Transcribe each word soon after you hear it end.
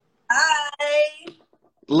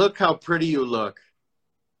Look how pretty you look.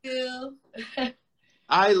 You.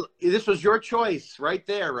 This was your choice right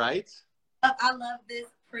there, right? I love this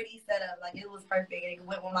pretty setup. Like, it was perfect. It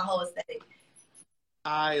went with my whole aesthetic.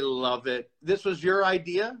 I love it. This was your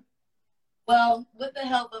idea? Well, with the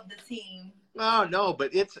help of the team. Oh, no,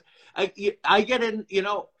 but I get in,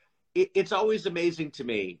 it's always amazing to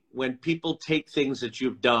me when people take things that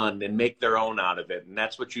you've done and make their own out of it. And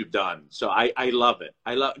that's what you've done. So I love it.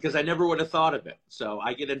 Because I never would have thought of it. So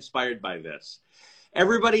I get inspired by this.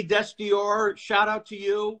 Everybody, Dess Dior, shout out to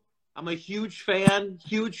you. I'm a huge fan,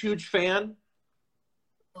 huge fan.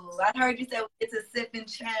 Ooh, I heard you said it's a sip and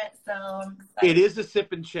chat, so it is a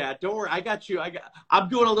sip and chat. Don't worry, I got you. I'm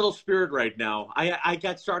doing a little spirit right now. I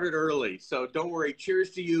got started early, so don't worry.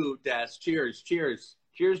 Cheers to you, Des. Cheers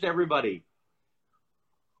to everybody.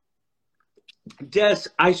 Des,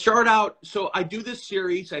 I do this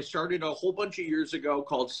series. I started a whole bunch of years ago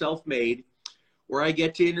called Self-Made, where I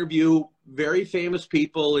get to interview very famous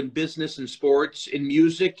people in business and sports, in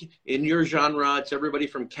music, in your genre. It's everybody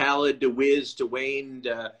from Khaled to Wiz to Wayne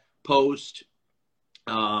to Post,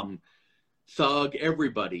 Thug,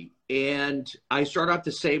 everybody. And I start out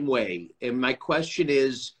the same way. And my question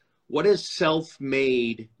is, what does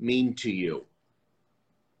self-made mean to you?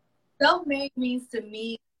 Self-made means to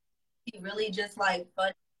me really just like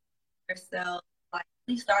funding yourself, like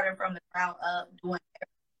really starting from the ground up, doing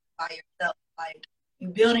everything by yourself. Like, you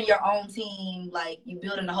building your own team, like you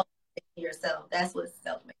building the whole thing yourself. That's what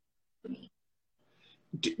self-made to me.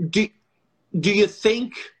 Do you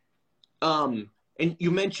think, and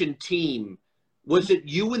you mentioned team, was it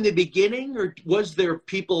you in the beginning, or was there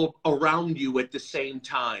people around you at the same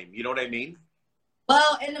time? You know what I mean?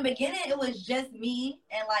 Well, in the beginning, it was just me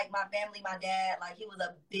and like my family, my dad. Like, he was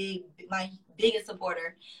my biggest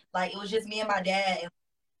supporter. Like, it was just me and my dad. And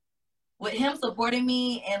with him supporting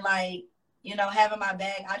me and like, having my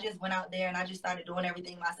back, I just went out there and I just started doing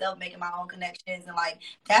everything myself, making my own connections. And like,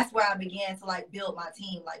 that's where I began to like build my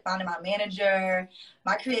team, like finding my manager,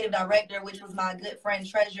 my creative director, which was my good friend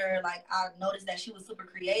Treasure. Like, I noticed that she was super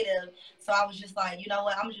creative. So I was just like, you know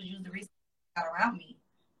what, I'm gonna just use the resources I got around me.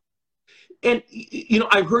 And,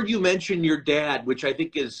 I've heard you mention your dad, which I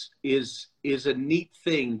think is a neat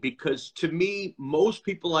thing, because to me, most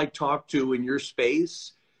people I talk to in your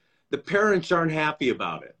space, the parents aren't happy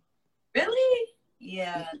about it. Really?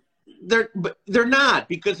 Yeah. They're not,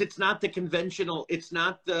 because it's not the conventional, it's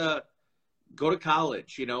not the go to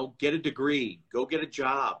college, get a degree, go get a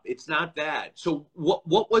job. It's not that. So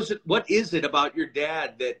what is it about your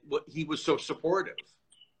dad that he was so supportive?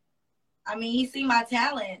 I mean, he see my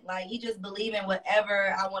talent. Like, he just believe in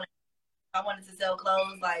whatever I wanted. If I wanted to sell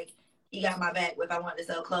clothes, like, he got my back if I wanted to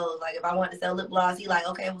sell clothes. Like, if I wanted to sell lip gloss, he like,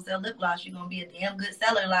 okay, we'll sell lip gloss. You're going to be a damn good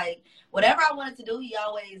seller. Like, whatever I wanted to do, he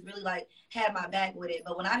always really, like, had my back with it.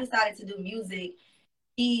 But when I decided to do music,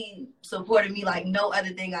 he supported me like no other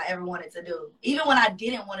thing I ever wanted to do. Even when I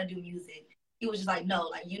didn't want to do music, he was just like, no,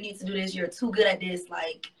 like, you need to do this. You're too good at this.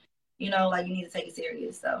 Like, like, you need to take it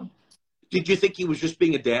serious. So. Did you think he was just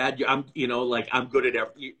being a dad? I'm good at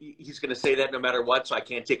everything. He's going to say that no matter what, so I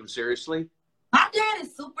can't take him seriously? My dad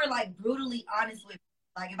is super, like, brutally honest with me.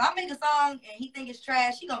 Like, if I make a song and he think it's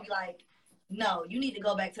trash, he gonna be like, no, you need to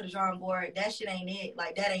go back to the drawing board. That shit ain't it.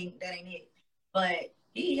 Like, that ain't it. But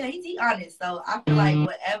he's honest. So I feel like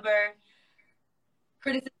whatever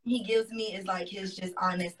criticism he gives me is like his just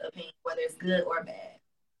honest opinion, whether it's good or bad.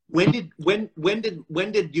 When did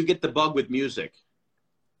you get the bug with music?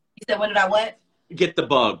 You said, when did I what? Get the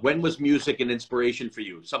bug. When was music an inspiration for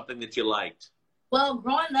you? Something that you liked? Well,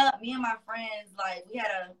 growing up, me and my friends, like, we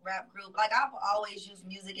had a rap group. Like, I've always used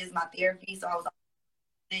music as my therapy, so I was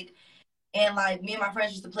music. And, like, me and my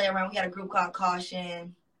friends used to play around. We had a group called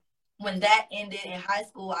Caution. When that ended in high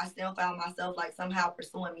school, I still found myself, like, somehow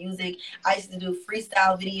pursuing music. I used to do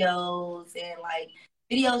freestyle videos and, like,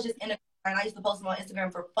 videos just in the and I used to post them on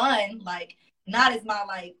Instagram for fun, like, not as my,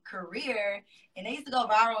 like, career. And they used to go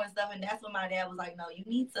viral and stuff. And that's when my dad was like, no, you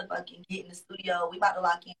need to fucking get in the studio. We about to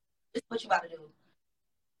lock in. This is what you about to do.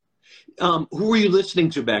 Who were you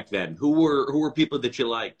listening to back then? Who were people that you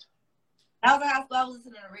liked? I was in high school. I was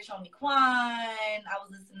listening to Rich Homie Quan. I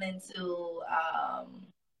was listening to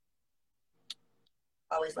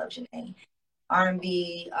always love Janae.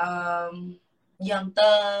 R&B, Young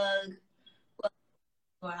Thug.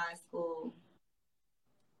 In high school.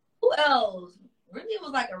 Who else? Really, it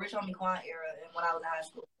was like a Rich Homie Quan era when I was in high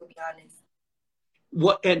school, to be honest.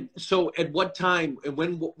 So at what time and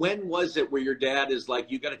when was it where your dad is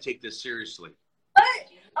like, you got to take this seriously? What?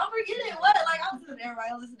 I'm forgetting what? Like, I was listening to everybody.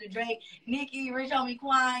 I was listening to Drake, Nicki, Rich Homie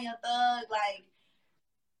Quan, Young Thug, like,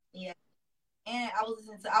 yeah. And I was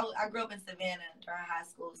listening to, I grew up in Savannah during high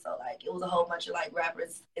school, so like it was a whole bunch of like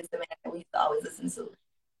rappers in Savannah that we used to always listen to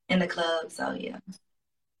in the club. So yeah.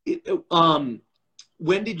 It,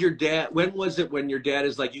 when did your dad? When was it when your dad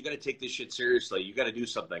is like, you got to take this shit seriously? You got to do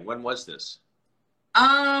something. When was this?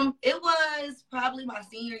 It was probably my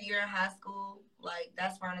senior year in high school. Like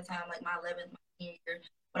that's around the time, like my 11th, my senior year,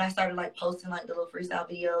 when I started like posting like the little freestyle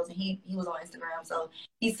videos, and he was on Instagram, so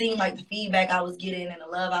he seen like the feedback I was getting and the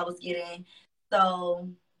love I was getting. So,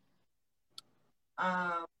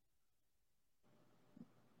 um,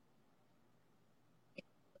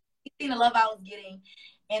 he seen the love I was getting,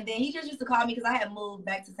 and then he just used to call me because I had moved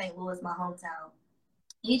back to St. Louis, my hometown.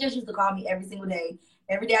 He just used to call me every single day.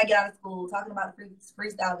 Every day I get out of school, talking about the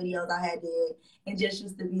freestyle videos I had did, and just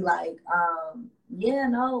used to be like, yeah,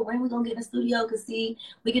 no, when we gonna get in the studio? Cause see,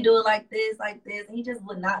 we could do it like this, like this. And he just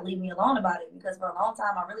would not leave me alone about it because for a long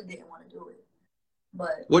time I really didn't want to do it.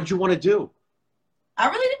 But What did you want to do? I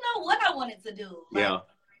really didn't know what I wanted to do. Like, Yeah.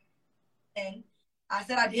 and I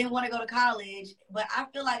said I didn't want to go to college, but I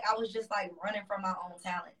feel like I was just like running from my own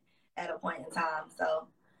talent at a point in time. So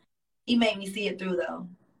he made me see it through though.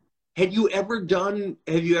 Have you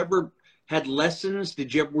ever had lessons?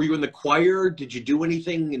 Were you in the choir? Did you do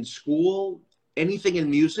anything in school? Anything in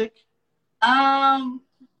music? I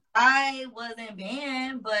was in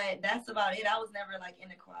band, but that's about it. I was never like in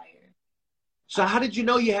the choir. So how did you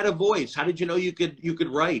know you had a voice? How did you know you could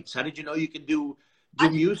write? How did you know you could do I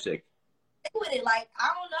just music? stick with it. Like I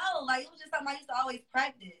don't know. Like it was just something I used to always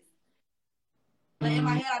practice. But in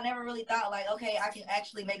my head, I never really thought like, okay, I can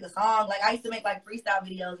actually make a song. Like I used to make like freestyle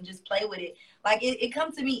videos and just play with it. Like it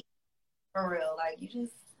come to me for real. Like you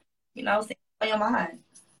just, sing on your mind.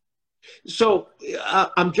 So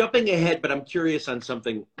I'm jumping ahead, but I'm curious on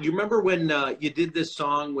something. You remember when you did this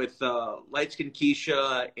song with Light Skin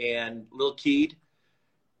Keisha and Lil Keed,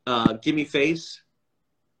 "Gimme Face"?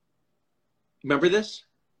 Remember this?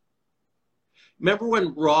 Remember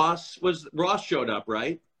when Ross showed up,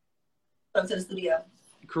 right? Up to the studio.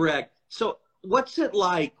 Correct. So what's it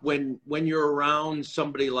like when you're around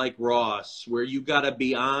somebody like Ross, where you got to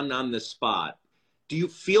be on the spot? Do you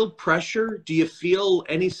feel pressure? Do you feel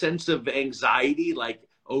any sense of anxiety, like,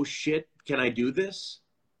 oh shit, can I do this?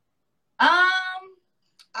 I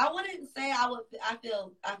wouldn't say I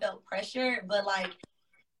felt pressure, but like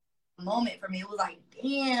a moment for me, it was like,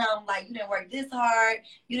 damn, like you didn't work this hard,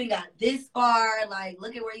 you didn't got this far, like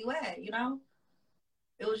look at where you at. It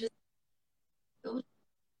was just it was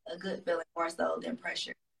a good feeling more so than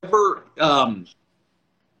pressure. Ever,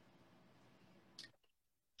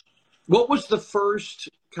 what was the first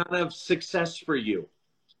kind of success for you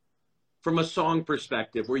from a song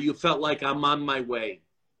perspective, where you felt like I'm on my way?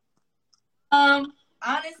 Honestly,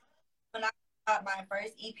 when I got my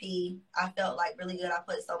first EP, I felt like really good. I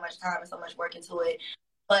put so much time and so much work into it,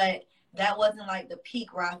 but that wasn't like the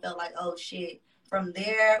peak where I felt like, oh shit. From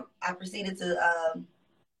there, I proceeded to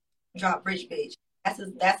drop Rich Bitch.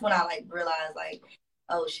 That's when I like realized like,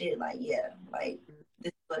 oh shit, like yeah, like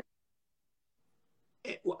this is what.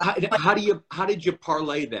 How did you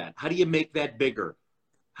parlay that? How do you make that bigger?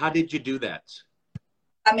 How did you do that?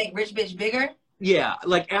 I make Rich Bitch bigger. Yeah,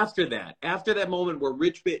 like after that moment where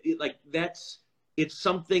Rich Bitch, like it's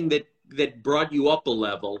something that brought you up a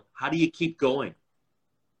level. How do you keep going?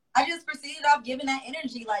 I just proceeded off giving that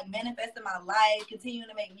energy, like manifesting my life, continuing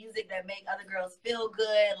to make music that make other girls feel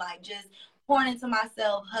good, like just pouring into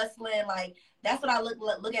myself, hustling. Like that's what I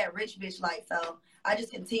look at Rich Bitch like. So I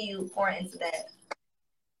just continue pouring into that.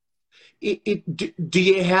 Do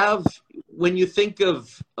you have, when you think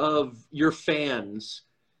of your fans,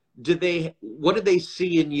 what do they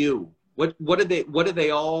see in you? What do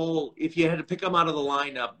they all, if you had to pick them out of the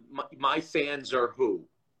lineup, my fans are who?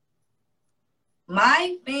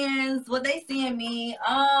 My fans, what they see in me,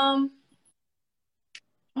 I'm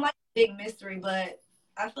like a big mystery, but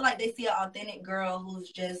I feel like they see an authentic girl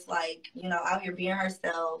who's just like, out here being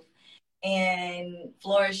herself and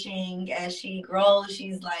flourishing as she grows.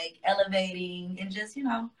 She's like elevating and just,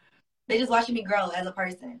 they just watching me grow as a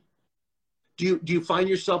person. Do you find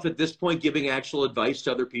yourself at this point giving actual advice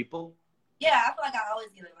to other people? Yeah, I feel like I always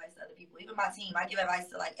give advice to other people. Even my team, I give advice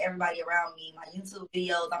to like everybody around me. My YouTube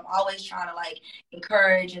videos, I'm always trying to like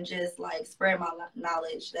encourage and just like spread my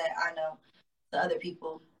knowledge that I know to other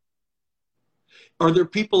people. Are there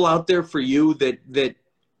people out there for you that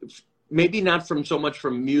maybe not from so much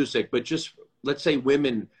from music, but just let's say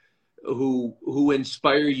women who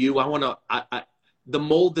inspire you? The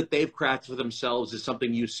mold that they've cracked for themselves is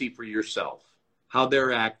something you see for yourself. How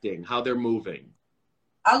they're acting, how they're moving.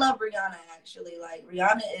 I love Rihanna actually. Like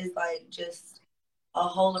Rihanna is like just a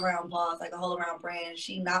whole around boss, like a whole around brand.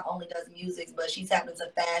 She not only does music, but she tapped into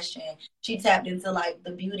fashion. She tapped into like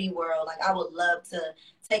the beauty world. Like I would love to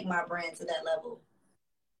take my brand to that level.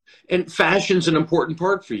 And fashion's an important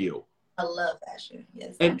part for you. I love fashion.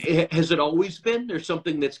 Yes. And has it always been? There's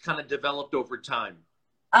something that's kind of developed over time.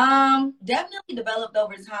 Definitely developed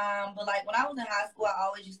over time. But like when I was in high school, I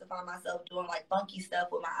always used to find myself doing like funky stuff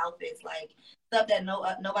with my outfits, like stuff that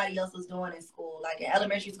nobody else was doing in school. Like in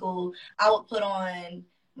elementary school, I would put on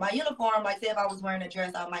my uniform. Like say if I was wearing a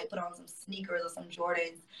dress, I might put on some sneakers or some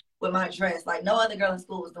Jordans with my dress. Like no other girl in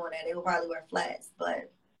school was doing that. They would probably wear flats.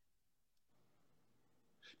 But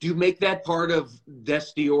Do you make that part of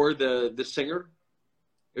Dess Dior, the singer?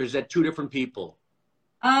 Or is that two different people?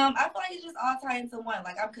 I feel like it's just all tied into one.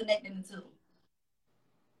 Like I'm connecting the two.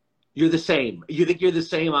 You're the same. You think you're the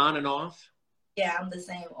same on and off? Yeah, I'm the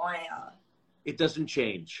same on and off. It doesn't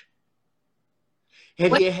change.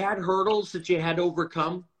 Have you had hurdles that you had to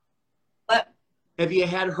overcome? What? Have you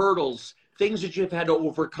had hurdles, things that you've had to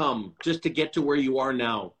overcome just to get to where you are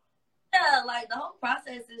now? Yeah, like the whole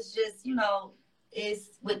process is just,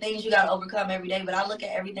 it's with things you got to overcome every day. But I look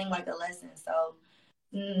at everything like a lesson. So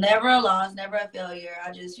never a loss, never a failure.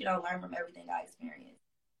 I just, learn from everything I experience.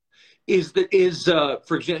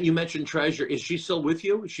 For example, you mentioned Treasure. Is she still with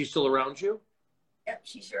you? Is she still around you? Yep,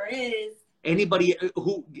 she sure is. Anybody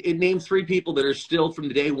name three people that are still from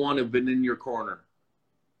day one have been in your corner?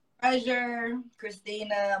 Treasure,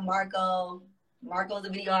 Christina, Marco. Marco's a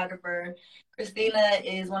videographer. Christina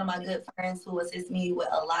is one of my good friends who assists me with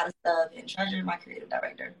a lot of stuff. And Treasure is my creative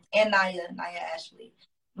director. And Naya Ashley,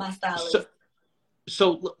 my stylist.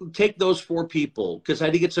 So take those four people, because I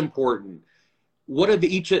think it's important. What have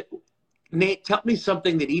Nate, tell me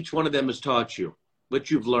something that each one of them has taught you, what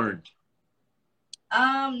you've learned.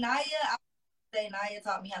 Naya, I would say Naya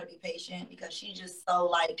taught me how to be patient because she's just so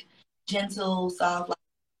like gentle, soft, like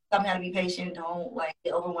taught me how to be patient, don't like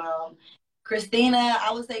get overwhelmed. Christina,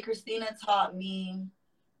 I would say Christina taught me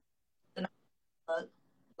to not give a fuck,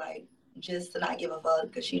 like just to not give a fuck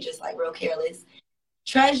because she's just like real careless.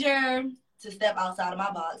 Treasure, to step outside of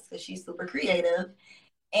my box because she's super creative.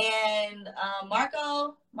 And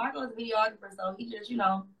Marco's a videographer, so he just,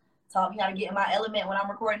 taught me how to get in my element when I'm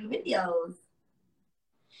recording videos.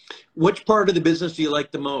 Which part of the business do you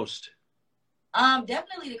like the most?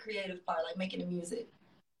 Definitely the creative part, like making the music.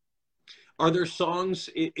 Are there songs?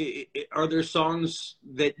 Are there songs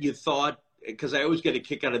that you thought? Because I always get a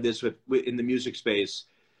kick out of this in the music space.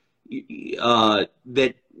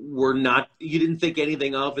 That were not, you didn't think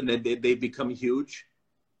anything of, and then they become huge?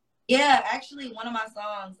 Yeah, actually, one of my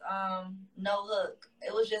songs, No Hook,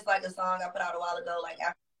 it was just like a song I put out a while ago, like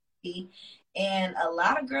after, and a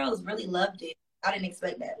lot of girls really loved it. I didn't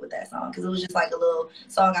expect that with that song because it was just like a little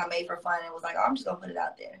song I made for fun. And was like, oh, I'm just gonna put it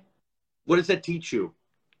out there. What does that teach you?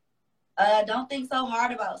 Don't think so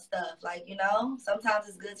hard about stuff. Like, sometimes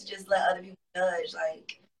it's good to just let other people judge.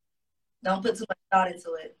 Like, don't put too much thought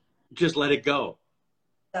into it. Just let it go.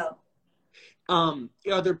 So.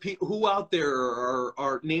 Are there people who out there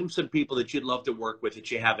are name some people that you'd love to work with that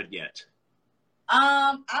you haven't yet?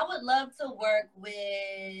 I would love to work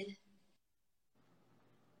with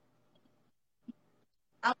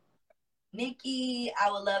Nikki. I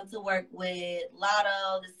would love to work with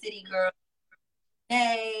Lotto, the City Girl.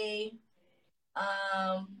 Hey.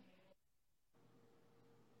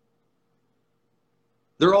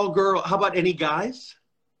 They're all girl. How about any guys?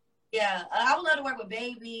 Yeah, I would love to work with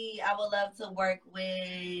Baby. I would love to work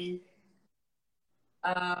with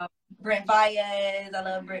Brent Fayez. I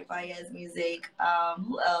love Brent Fayez music.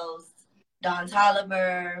 Who else? Don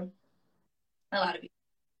Toliver. A lot of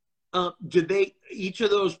people. Do each of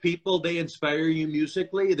those people, they inspire you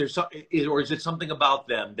musically? Or is it something about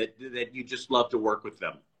them that you just love to work with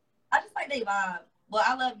them? I just like they vibe. Well,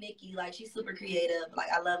 I love Nikki. Like, she's super creative. Like,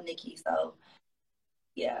 I love Nikki. So,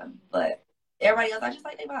 yeah. But everybody else, I just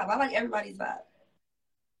like their vibe. I like everybody's vibe.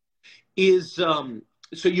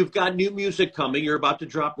 So you've got new music coming. You're about to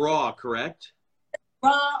drop Raw, correct?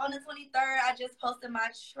 Raw on the 23rd. I just posted my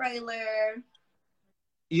trailer.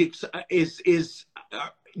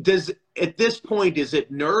 At this point, is it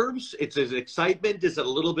nerves? Is it excitement? Is it a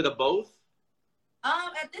little bit of both?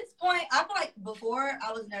 At this point, I feel like before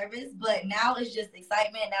I was nervous, but now it's just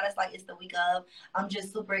excitement. Now it's like it's the week of. I'm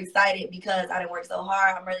just super excited because I didn't work so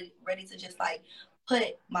hard. I'm really ready to just like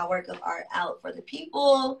put my work of art out for the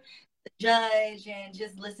people, the judge, and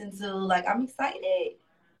just listen to. Like, I'm excited.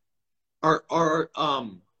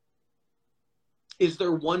 Is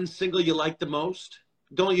there one single you like the most?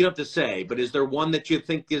 You don't have to say, but is there one that you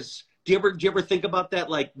think is? Do you ever think about that?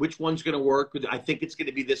 Like, which one's going to work? I think it's going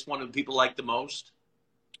to be this one that people like the most.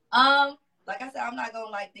 Like like I said, I'm not gonna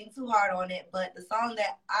like think too hard on it, but the song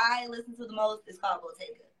that I listen to the most is called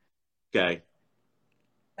Bottega. Okay.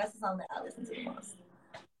 That's the song that I listen to the most.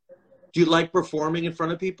 Do you like performing in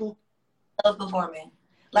front of people? I love performing.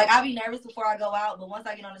 Like, I be nervous before I go out, but once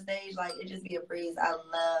I get on the stage, like, it just be a breeze. I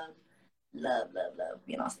love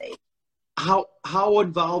being on stage. How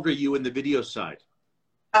involved are you in the video side?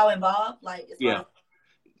 How involved? Like, as far Yeah.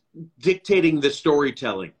 Dictating the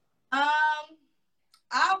storytelling.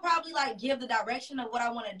 I'll probably like give the direction of what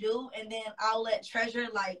I want to do, and then I'll let Treasure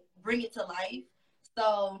like bring it to life.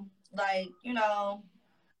 So, like, you know,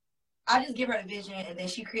 I just give her the vision, and then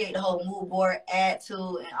she create the whole mood board, add to,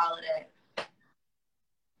 and all of that.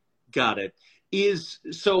 Got it.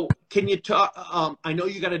 So can you talk? I know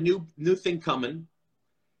you got a new thing coming,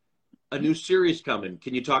 a new series coming.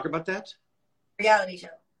 Can you talk about that? Reality show.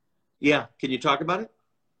 Yeah. Can you talk about it?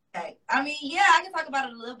 Okay. I mean, yeah, I can talk about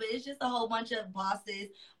it a little bit. It's just a whole bunch of bosses,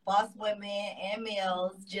 boss women and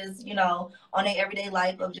males, just, you know, on their everyday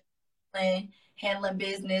life of just handling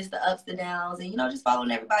business, the ups, the downs, and, you know, just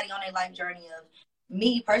following everybody on their life journey of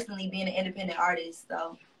me personally being an independent artist.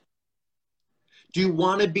 So, Do you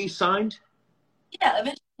want to be signed? yeah,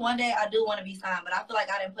 eventually one day I do want to be signed, but I feel like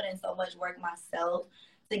I didn't put in so much work myself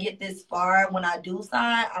to get this far. When I do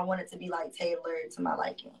sign, I want it to be like tailored to my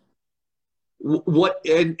liking. What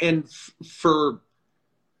and for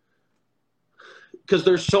because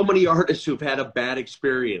there's so many artists who've had a bad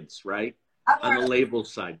experience, right? On the label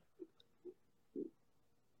side.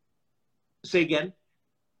 Say again?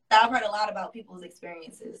 I've heard a lot about people's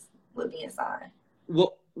experiences with being signed.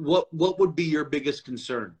 What would be your biggest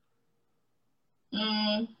concern?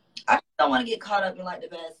 I just don't want to get caught up in like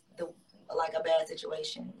like a bad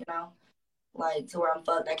situation, you know, like to where I'm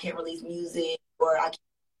fucked. I can't release music, or I can't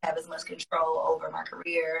have as much control over my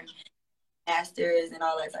career, masters, and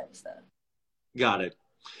all that type of stuff. Got it.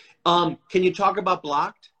 Can you talk about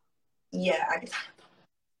Blocked? Yeah,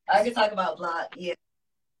 I can talk about Blocked. Yeah.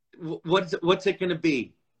 What's it gonna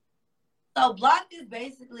be? So Blocked is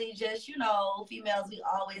basically just, you know, females, we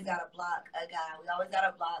always gotta block a guy. We always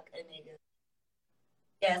gotta block a nigga.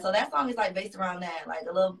 Yeah, so that song is like based around that, like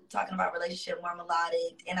a little talking about relationship, more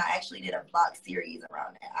melodic. And I actually did a block series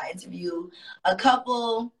around that. I interviewed a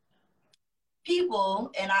couple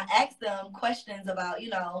people and I asked them questions about, you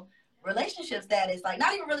know, relationship status, like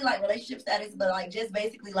not even really like relationship status, but like just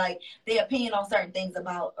basically like their opinion on certain things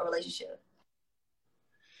about a relationship.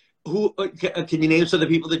 Who can you name some of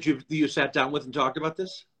the people that you sat down with and talked about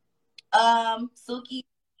this? Suki.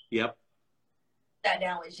 Yep. Sat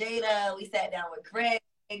down with Jada. We sat down with Greg.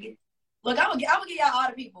 Look, I'm gonna give y'all all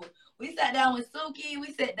the people. We sat down with Suki.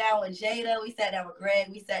 We sat down with Jada. We sat down with Greg.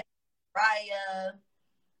 We sat down with Raya.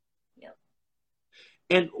 Yep.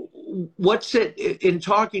 And what's it in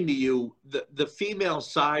talking to you? The female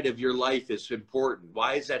side of your life is important.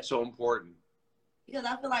 Why is that so important? Because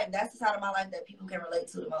I feel like that's the side of my life that people can relate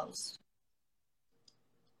to the most.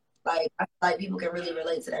 Like, I feel like people can really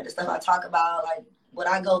relate to that. The stuff I talk about, like what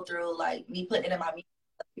I go through, like me putting it in my music,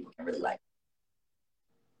 people can really like.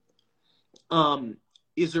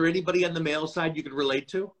 Is there anybody on the male side you can relate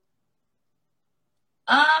to?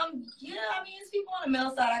 Yeah, I mean, it's people on the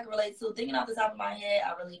male side I can relate to. Thinking off the top of my head,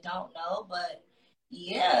 I really don't know, but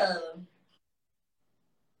yeah.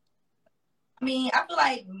 I mean, I feel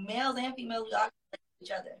like males and females, we all relate to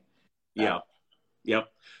each other. So. Yeah.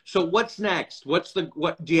 Yep. So what's next? What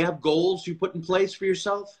do you have goals you put in place for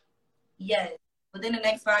yourself? Yes. Within the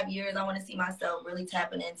next 5 years, I want to see myself really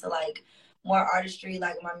tapping into like more artistry,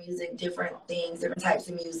 like my music, different things, different types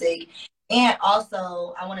of music. And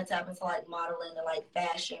also I want to tap into like modeling and like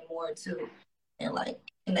fashion more too, and like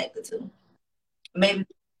connect the two. Maybe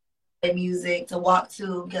music to walk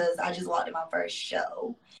to, because I just walked in my first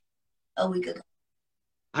show a week ago.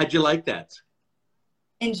 How'd you like that?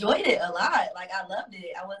 Enjoyed it a lot. Like, I loved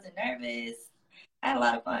it. I wasn't nervous. I had a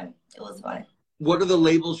lot of fun. It was fun. What are the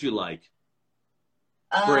labels you like?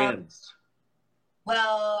 Brands.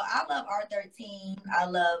 Well, I love R13. I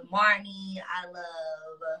love Marnie. I love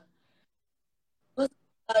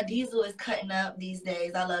Diesel is cutting up these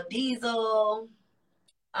days. I love Diesel.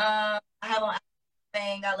 I have on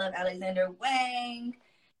Wang. I love Alexander Wang.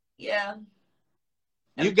 Yeah.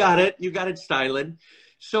 You got it. You got it, styling.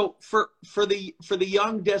 So for the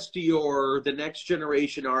young Dess Dior, the next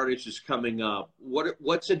generation artist is coming up.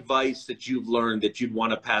 What's advice that you've learned that you'd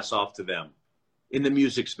want to pass off to them in the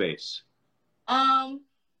music space? Don't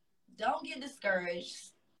get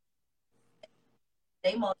discouraged.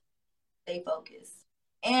 Stay motivated, stay focused,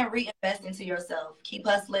 and reinvest into yourself. Keep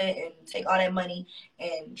hustling and take all that money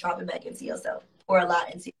and drop it back into yourself. Pour a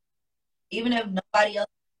lot into you. Even if nobody else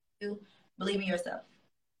do, believe in yourself.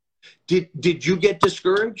 Did you get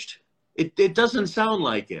discouraged? It doesn't sound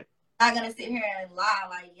like it. I'm not gonna sit here and lie.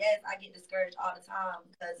 Like, yes, I get discouraged all the time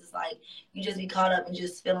because it's like you just be caught up and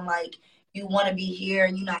just feeling like you want to be here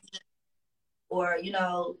and you're not, or you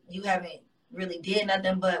know, you haven't really did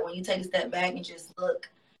nothing. But when you take a step back and just look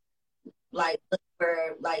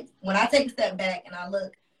where, like, when I take a step back and I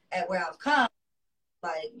look at where I've come,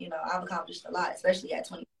 like, you know, I've accomplished a lot, especially at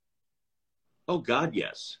 20. Oh God,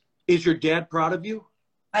 yes. Is your dad proud of you?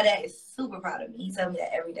 My dad is super proud of me. He tells me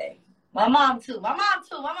that every day. My mom too. My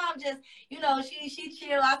mom just, you know, she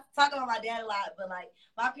chill. I talk about my dad a lot, but like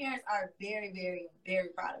my parents are very, very, very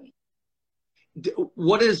proud of me.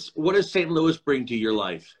 What does St. Louis bring to your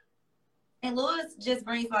life? St. Louis just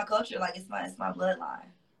brings my culture. Like it's my bloodline.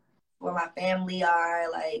 Where my family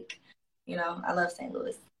are, like, you know, I love St.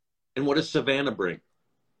 Louis. And what does Savannah bring?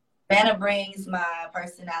 Savannah brings my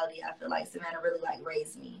personality. I feel like Savannah really like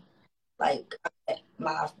raised me. Like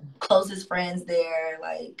my closest friends there.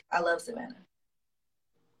 Like I love Savannah.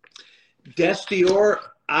 Dess Dior,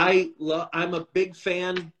 I'm a big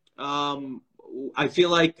fan. I feel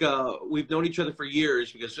like we've known each other for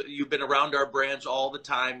years because you've been around our brands all the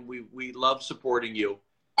time. We love supporting you.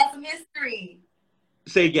 That's some history.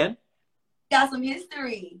 Say again? Got some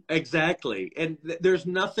history. Exactly. And there's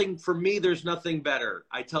nothing, for me, there's nothing better.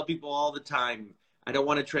 I tell people all the time, I don't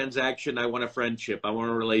want a transaction. I want a friendship. I want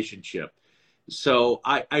a relationship. So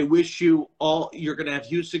I wish you all, you're going to have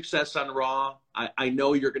huge success on Raw. I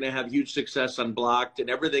know you're going to have huge success on Blocked and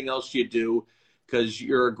everything else you do because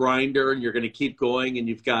you're a grinder and you're going to keep going and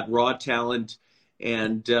you've got raw talent.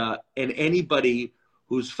 And anybody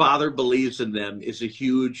whose father believes in them is a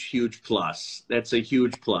huge, huge plus. That's a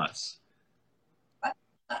huge plus.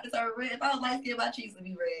 If I was light skinned, my cheeks would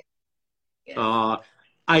be red. Yes.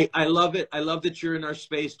 I love it. I love that you're in our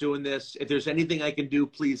space doing this. If there's anything I can do,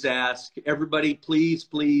 please ask. Everybody, please,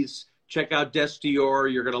 please check out Dess Dior.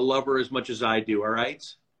 You're going to love her as much as I do, all right?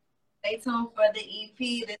 Stay tuned for the EP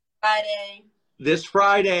this Friday. This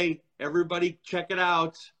Friday. Everybody check it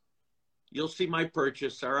out. You'll see my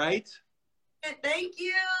purchase, all right? Thank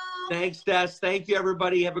you. Thanks, Dess. Thank you,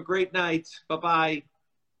 everybody. Have a great night. Bye-bye.